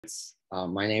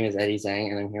My name is Eddie Zhang,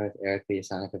 and I'm here with Eric Lee,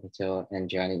 Sonika Patil, and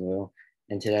Gianni Wu.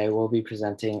 And today we'll be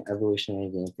presenting evolutionary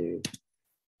game theory.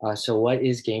 So what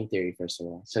is game theory, first of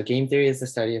all? So game theory is the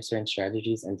study of certain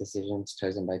strategies and decisions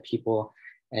chosen by people,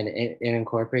 and it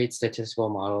incorporates statistical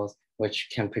models which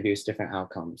can produce different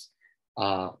outcomes.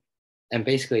 And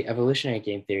basically, evolutionary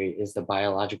game theory is the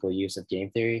biological use of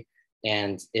game theory,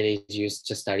 and it is used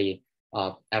to study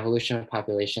evolution of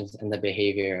populations and the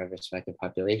behavior of respective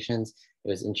populations. It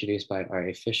was introduced by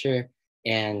R.A. Fisher,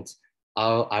 and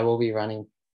I will be running.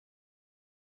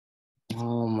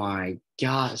 Oh my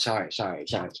God, sorry.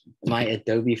 My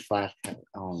Adobe Flash.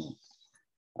 Oh,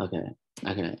 okay.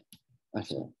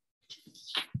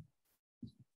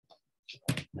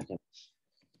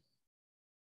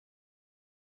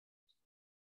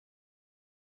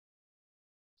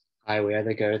 Hi, we are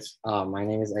the goats. My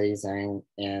name is Eddie Zhang,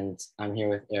 and I'm here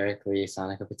with Eric Lee,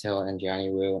 Sonika Patil, and Gianni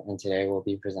Wu, and today we'll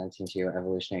be presenting to you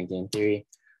evolutionary game theory.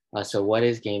 So what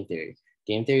is game theory?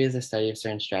 Game theory is the study of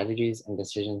certain strategies and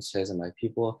decisions chosen by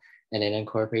people, and it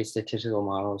incorporates statistical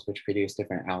models which produce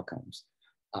different outcomes.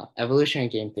 Evolutionary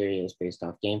game theory is based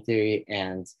off game theory,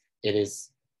 and it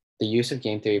is the use of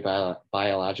game theory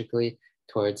biologically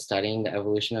towards studying the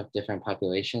evolution of different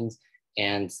populations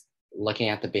and looking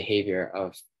at the behavior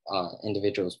of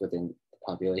individuals within the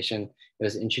population. It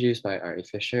was introduced by R.A.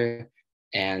 Fisher,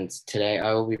 and today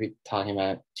I will be talking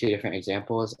about two different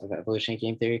examples of evolutionary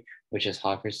game theory, which is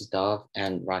hawk versus dove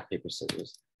and rock, paper,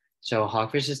 scissors. So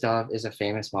hawk versus dove is a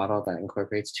famous model that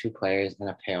incorporates two players and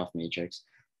a payoff matrix,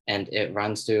 and it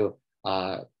runs through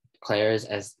players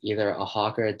as either a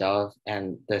hawk or a dove,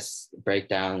 and this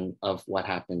breakdown of what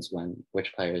happens when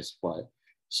which player is what.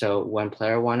 So when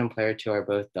player one and player two are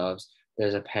both doves,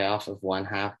 there's a payoff of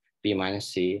 1/2 B minus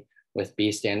C, with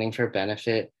B standing for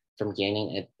benefit from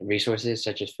gaining resources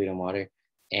such as food and water,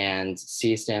 and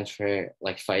C stands for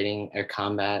like fighting or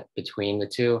combat between the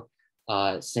two.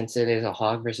 Since it is a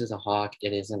hawk versus a hawk,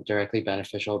 it isn't directly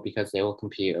beneficial because they will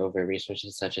compete over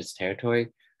resources such as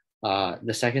territory.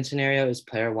 The second scenario is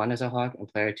player one as a hawk and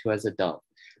player two as a dove,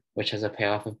 which has a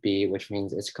payoff of B, which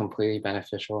means it's completely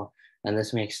beneficial. And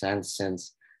this makes sense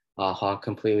since hawk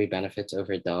completely benefits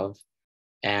over dove.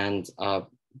 And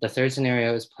the third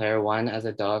scenario is player one as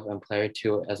a dove and player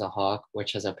two as a hawk,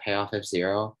 which has a payoff of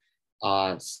 0,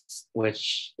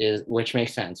 which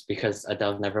makes sense because a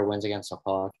dove never wins against a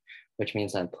hawk, which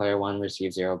means that player one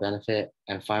receives 0 benefit.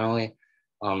 And finally,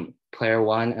 player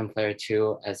one and player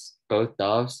two as both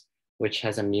doves, which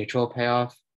has a mutual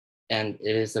payoff, and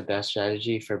it is the best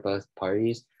strategy for both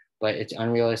parties, but it's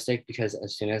unrealistic because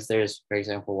as soon as there's, for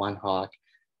example, one hawk,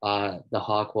 the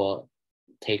hawk will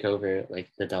take over like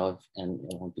the dove and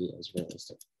it won't be as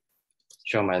realistic.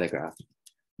 Shown by the graph.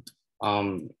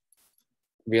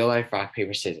 Real life rock,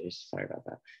 paper, scissors. Sorry about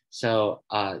that. So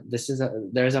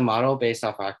there's a model based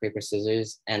off rock, paper,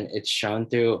 scissors, and it's shown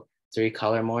through 3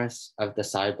 color morphs of the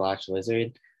side blotch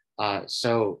lizard.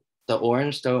 So the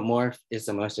orange throat morph is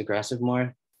the most aggressive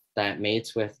morph that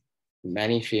mates with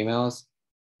many females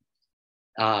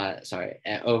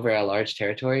over a large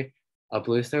territory. A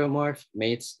blue throat morph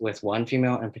mates with one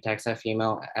female and protects that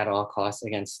female at all costs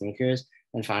against sneakers.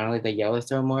 And finally, the yellow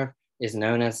throat morph is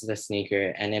known as the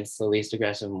sneaker, and it's the least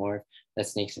aggressive morph that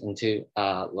sneaks into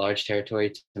large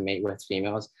territory to mate with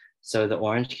females. So the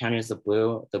orange counters the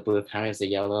blue counters the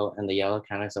yellow, and the yellow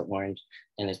counters the orange,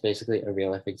 and it's basically a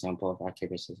real life example of rock,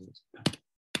 paper, scissors.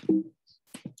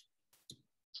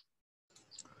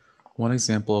 One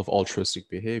example of altruistic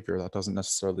behavior that doesn't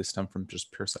necessarily stem from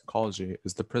just pure psychology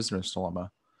is the prisoner's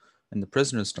dilemma. In the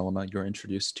prisoner's dilemma, you're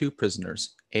introduced 2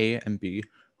 prisoners, A and B,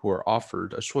 who are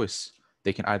offered a choice.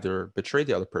 They can either betray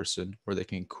the other person or they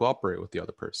can cooperate with the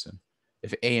other person.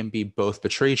 If A and B both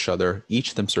betray each other,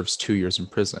 each of them serves 2 years in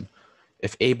prison.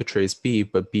 If A betrays B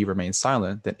but B remains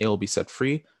silent, then A will be set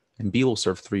free and B will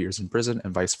serve 3 years in prison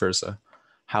and vice versa.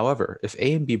 However, if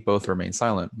A and B both remain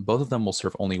silent, both of them will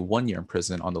serve only 1 year in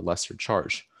prison on the lesser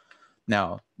charge.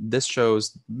 Now, this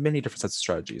shows many different sets of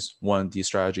strategies. One of these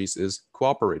strategies is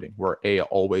cooperating, where A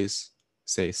always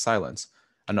stays silent.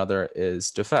 Another is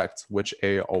defect, which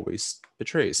A always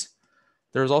betrays.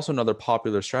 There is also another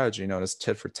popular strategy known as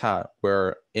tit for tat,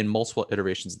 where in multiple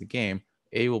iterations of the game,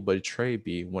 A will betray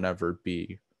B whenever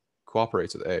B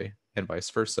cooperates with A, and vice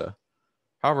versa.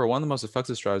 However, one of the most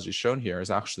effective strategies shown here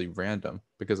is actually random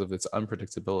because of its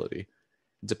unpredictability.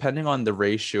 Depending on the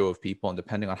ratio of people and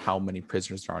depending on how many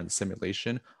prisoners there are in the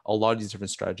simulation, a lot of these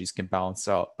different strategies can balance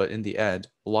out. But in the end,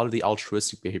 a lot of the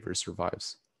altruistic behavior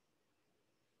survives.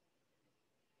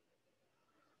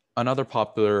 Another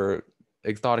popular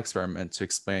thought experiment to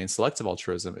explain selective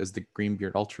altruism is the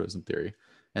Greenbeard altruism theory.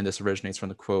 And this originates from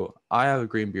the quote, "I have a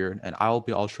green beard and I will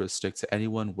be altruistic to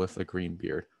anyone with a green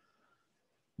beard."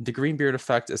 The green beard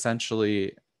effect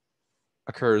essentially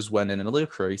occurs when an allele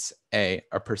creates A,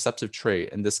 a perceptive trait,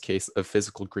 in this case, a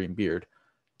physical green beard,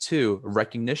 2,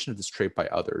 recognition of this trait by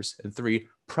others, and 3,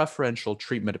 preferential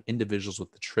treatment of individuals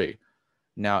with the trait.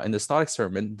 Now, in this thought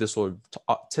experiment, this will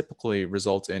typically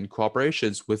result in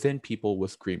cooperations within people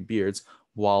with green beards,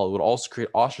 while it would also create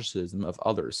ostracism of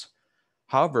others.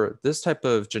 However, this type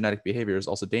of genetic behavior is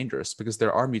also dangerous because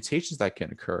there are mutations that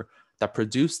can occur that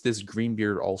produce this green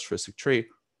beard altruistic trait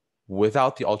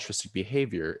without the altruistic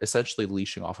behavior, essentially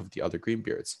leashing off of the other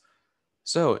greenbeards.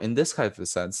 So, in this kind of a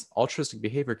sense, altruistic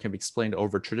behavior can be explained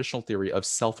over traditional theory of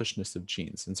selfishness of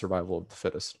genes and survival of the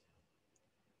fittest.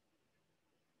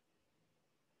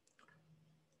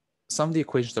 Some of the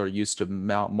equations that are used to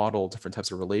model different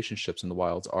types of relationships in the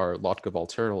wild are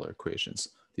Lotka-Volterra equations.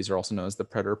 These are also known as the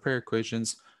predator-prey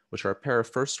equations, which are a pair of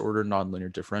first-order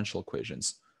nonlinear differential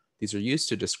equations. These are used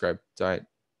to describe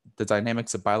the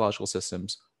dynamics of biological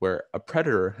systems where a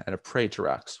predator and a prey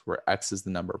interacts, where x is the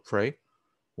number of prey,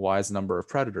 y is the number of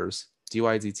predators, dy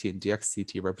dt and dx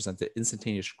dt represent the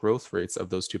instantaneous growth rates of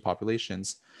those two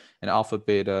populations, and alpha,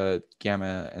 beta,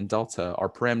 gamma, and delta are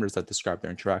parameters that describe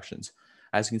their interactions.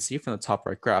 As you can see from the top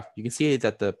right graph, you can see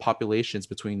that the populations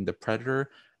between the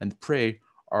predator and the prey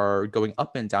are going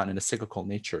up and down in a cyclical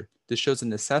nature. This shows the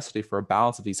necessity for a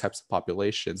balance of these types of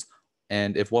populations,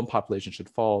 and if one population should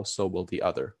fall, so will the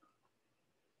other.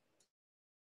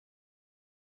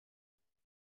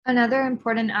 Another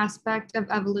important aspect of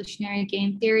evolutionary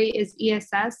game theory is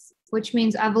ESS, which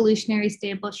means evolutionary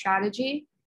stable strategy.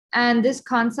 And this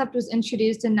concept was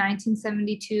introduced in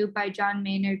 1972 by John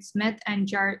Maynard Smith and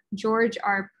George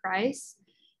R. Price.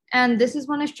 And this is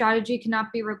when a strategy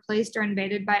cannot be replaced or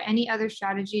invaded by any other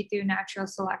strategy through natural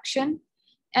selection.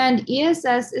 And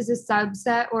ESS is a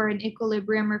subset or an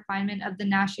equilibrium refinement of the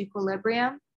Nash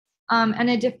equilibrium. And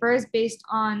it differs based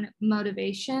on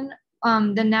motivation.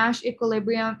 The Nash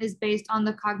equilibrium is based on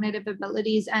the cognitive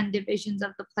abilities and divisions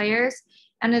of the players.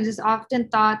 And it is often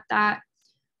thought that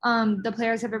the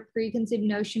players have a preconceived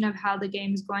notion of how the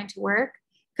game is going to work,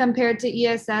 compared to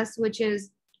ESS, which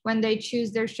is when they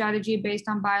choose their strategy based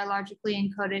on biologically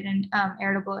encoded and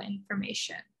heritable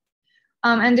information.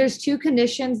 And there's two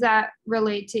conditions that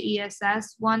relate to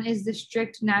ESS. One is the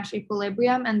strict Nash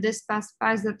equilibrium, and this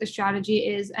specifies that the strategy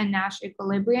is a Nash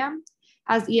equilibrium,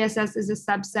 as ESS is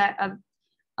a subset of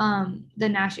the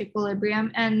Nash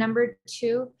equilibrium. And number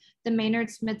two, the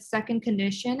Maynard-Smith second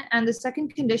condition. And the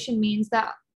second condition means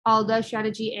that although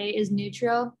strategy A is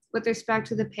neutral with respect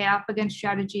to the payoff against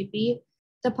strategy B,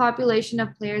 the population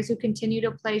of players who continue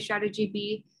to play strategy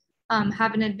B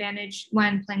have an advantage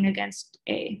when playing against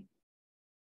A.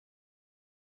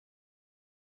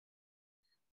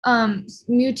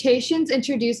 Mutations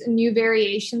introduce new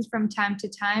variations from time to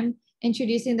time,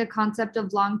 introducing the concept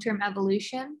of long-term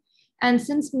evolution. And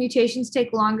since mutations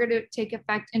take longer to take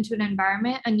effect into an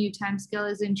environment, a new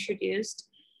timescale is introduced.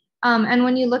 And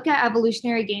when you look at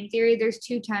evolutionary game theory, there's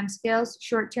two timescales,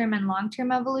 short-term and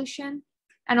long-term evolution.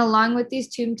 And along with these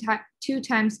two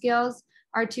timescales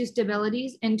are two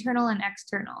stabilities, internal and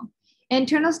external.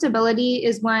 Internal stability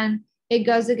is when it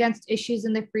goes against issues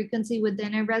in the frequency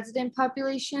within a resident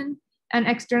population. And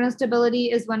external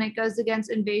stability is when it goes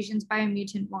against invasions by a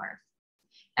mutant morph.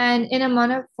 And in a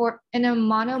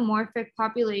monomorphic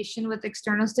population with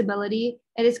external stability,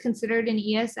 it is considered an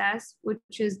ESS,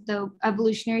 which is the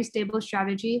evolutionary stable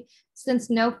strategy, since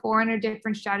no foreign or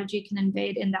different strategy can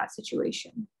invade in that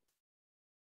situation.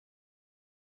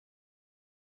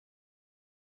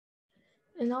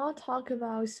 And now I'll talk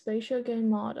about spatial game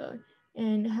model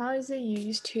and how is it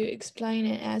used to explain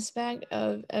an aspect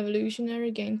of evolutionary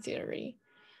game theory.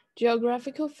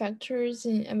 Geographical factors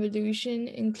in evolution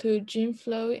include gene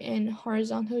flow and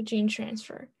horizontal gene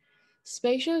transfer.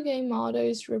 Spatial game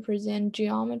models represent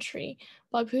geometry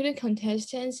by putting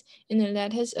contestants in a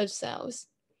lattice of cells.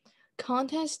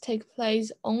 Contests take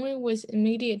place only with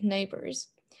immediate neighbors,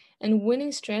 and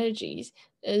winning strategies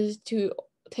is to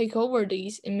take over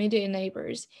these immediate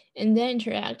neighbors and then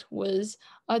interact with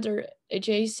other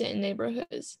adjacent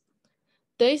neighborhoods.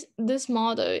 This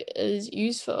model is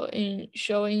useful in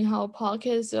showing how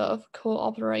pockets of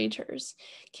cooperators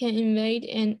can invade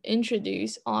and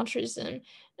introduce altruism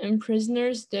in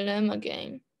Prisoner's Dilemma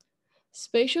game.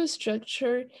 Spatial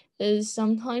structure is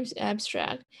sometimes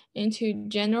abstract into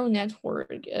general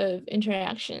network of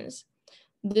interactions.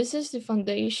 This is the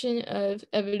foundation of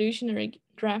evolutionary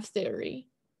graph theory.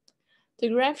 The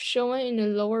graphs shown in the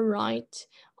lower right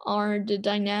are the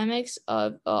dynamics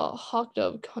of a hot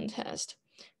dog contest.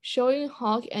 showing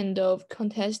hawk and dove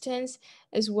contestants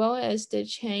as well as the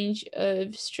change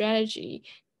of strategy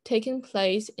taking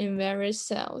place in various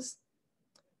cells.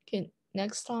 Okay,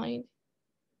 next slide.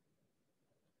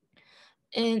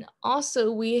 And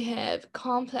also we have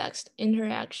complex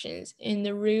interactions in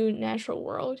the real natural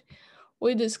world.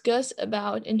 We discussed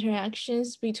about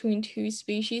interactions between two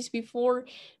species before,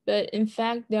 but in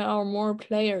fact, there are more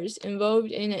players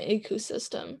involved in an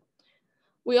ecosystem.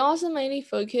 We also mainly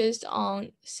focused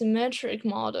on symmetric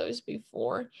models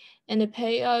before, and the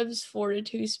payoffs for the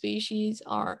two species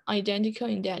are identical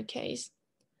in that case.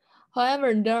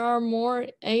 However, there are more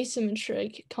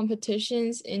asymmetric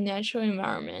competitions in natural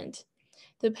environment.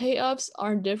 The payoffs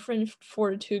are different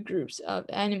for the two groups of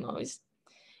animals.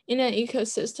 In an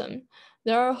ecosystem,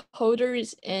 there are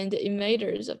holders and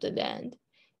invaders of the land,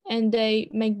 and they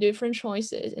make different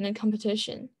choices in a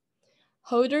competition.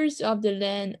 Holders of the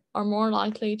land are more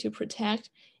likely to protect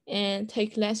and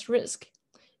take less risk.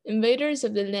 Invaders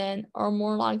of the land are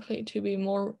more likely to be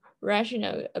more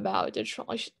rational about the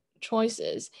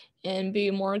choices and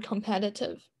be more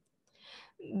competitive.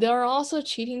 There are also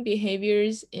cheating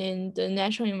behaviors in the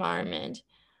natural environment.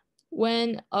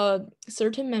 When a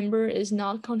certain member is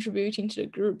not contributing to the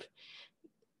group,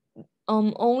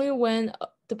 only when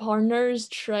the partners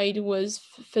trade with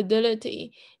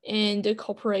fidelity and the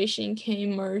cooperation can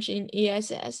emerge in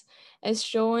ESS, as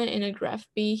shown in the graph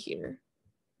B here.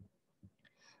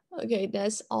 Okay,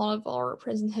 that's all of our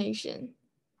presentation.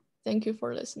 Thank you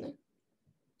for listening.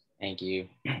 Thank you.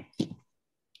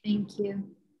 Thank you.